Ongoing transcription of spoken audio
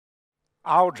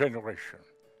Our generation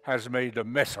has made a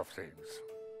mess of things.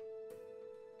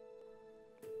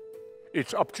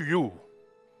 It's up to you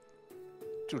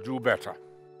to do better.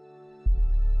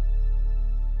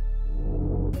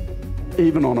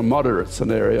 Even on a moderate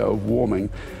scenario of warming,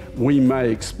 we may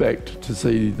expect to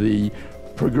see the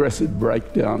progressive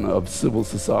breakdown of civil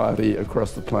society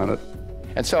across the planet.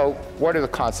 And so, what are the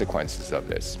consequences of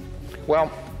this?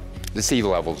 Well, the sea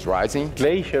level's rising.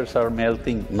 Glaciers are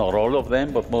melting, not all of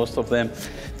them, but most of them.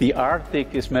 The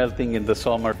Arctic is melting in the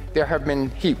summer. There have been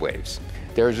heat waves.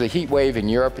 There was a heat wave in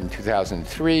Europe in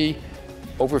 2003.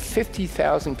 Over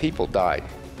 50,000 people died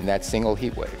in that single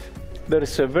heat wave. There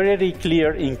is a very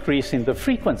clear increase in the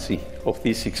frequency of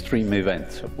these extreme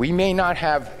events. We may not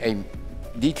have a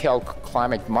detailed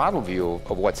climate model view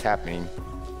of what's happening,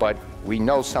 but we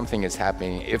know something is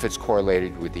happening if it's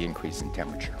correlated with the increase in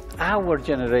temperature. Our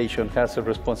generation has a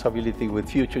responsibility with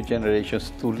future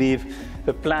generations to leave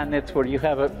a planet where you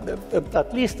have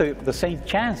at least the same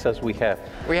chance as we have.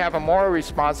 We have a moral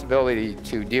responsibility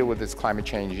to deal with this climate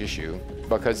change issue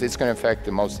because it's going to affect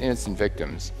the most innocent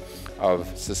victims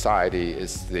of society,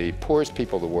 is the poorest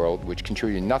people of the world, which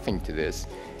contribute nothing to this,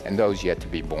 and those yet to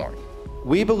be born.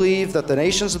 We believe that the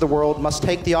nations of the world must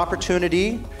take the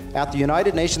opportunity at the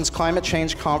United Nations Climate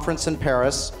Change Conference in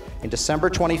Paris in December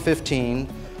 2015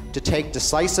 to take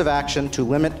decisive action to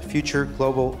limit future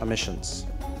global emissions.